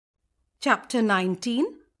Chapter 19.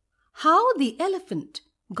 How the Elephant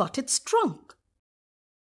Got its Trunk.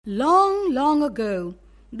 Long, long ago,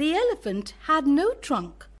 the elephant had no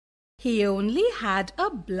trunk. He only had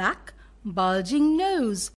a black, bulging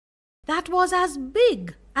nose that was as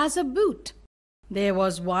big as a boot. There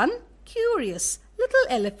was one curious little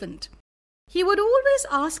elephant. He would always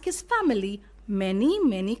ask his family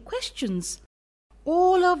many questions.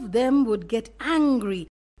 All of them would get angry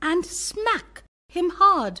and smack him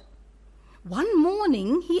hard. One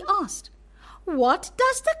morning he asked, "What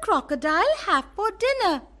does the crocodile have for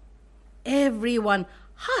dinner?" Everyone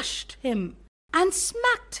hushed him and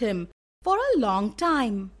smacked him for a long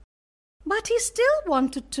time. But he still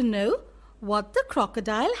wanted to know what the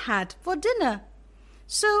crocodile had for dinner.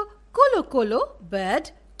 So Kolo Kolo bird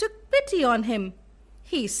took pity on him.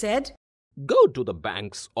 He said, "Go to the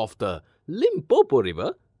banks of the Limpopo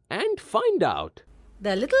River and find out."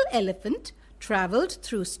 The little elephant travelled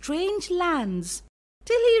through strange lands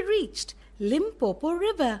till he reached Limpopo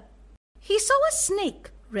River. He saw a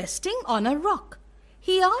snake resting on a rock.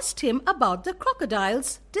 He asked him about the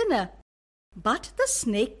crocodile's dinner, but the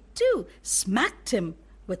snake too smacked him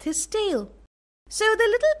with his tail. So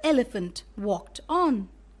the little elephant walked on.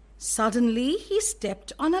 Suddenly he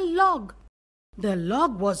stepped on a log. The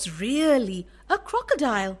log was really a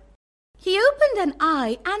crocodile. He opened an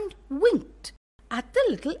eye and winked at the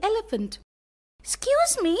little elephant.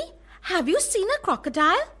 "Excuse me, have you seen a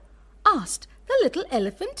crocodile?" asked the little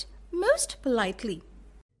elephant most politely.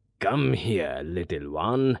 "Come here, little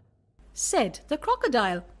one," said the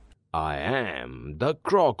crocodile. "I am the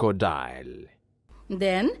crocodile."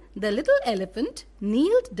 Then the little elephant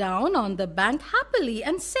kneeled down on the bank happily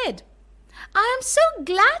and said, "I am so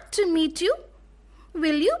glad to meet you.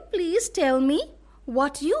 Will you please tell me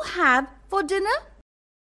what you have for dinner?"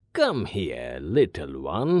 "Come here, little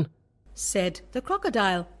one," said the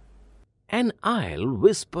crocodile, "and I'll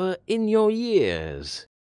whisper in your ears."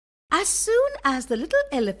 As soon as the little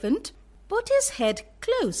elephant put his head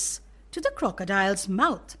close to the crocodile's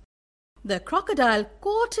mouth, the crocodile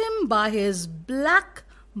caught him by his black,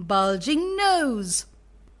 bulging nose.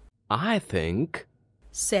 "I think,"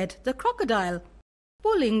 said the crocodile,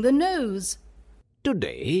 pulling the nose,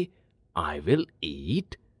 "today I will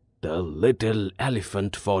eat the little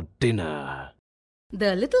elephant for dinner."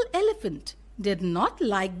 The little elephant did not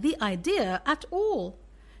like the idea at all.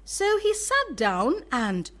 So he sat down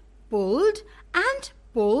and pulled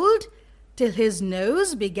till his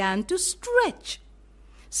nose began to stretch.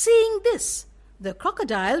 Seeing this, the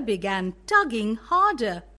crocodile began tugging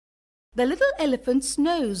harder. The little elephant's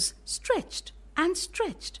nose stretched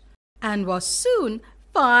and was soon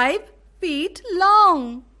 5 feet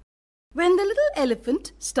long. When the little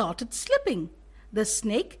elephant started slipping, the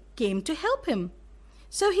snake came to help him.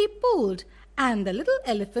 So he pulled, and the little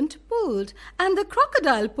elephant pulled, and the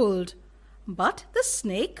crocodile pulled. But the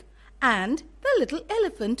snake and the little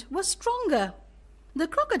elephant were stronger. The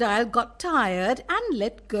crocodile got tired and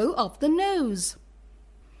let go of the nose.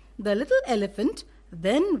 The little elephant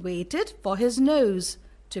then waited for his nose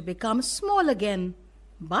to become small again,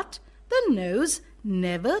 but the nose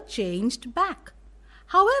never changed back.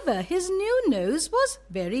 However, his new nose was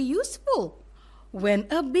very useful.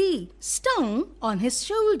 When a bee stung on his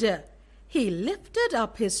shoulder, he lifted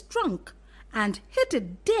up his trunk and hit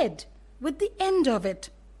it dead with the end of it.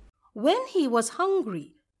 When he was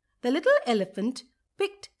hungry, the little elephant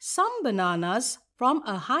picked some bananas from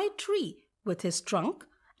a high tree with his trunk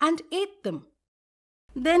and ate them.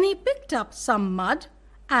 Then he picked up some mud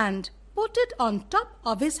and put it on top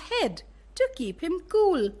of his head to keep him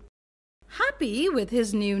cool. Happy with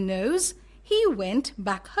his new nose, he went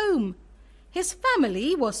back home. His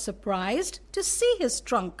family was surprised to see his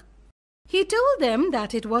trunk. He told them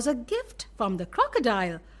that it was a gift from the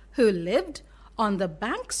crocodile who lived on the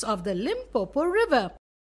banks of the Limpopo River.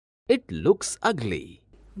 "It looks ugly,"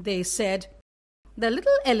 they said. The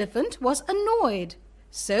little elephant was annoyed,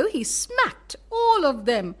 so he smacked all of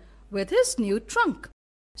them with his new trunk.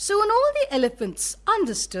 Soon all the elephants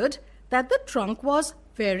understood that the trunk was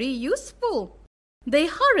very useful. They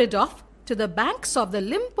hurried off to the banks of the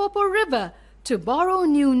Limpopo River to borrow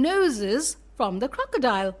new noses from the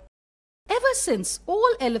crocodile. Ever since,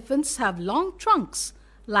 all elephants have long trunks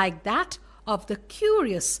like that of the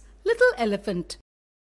curious little elephant.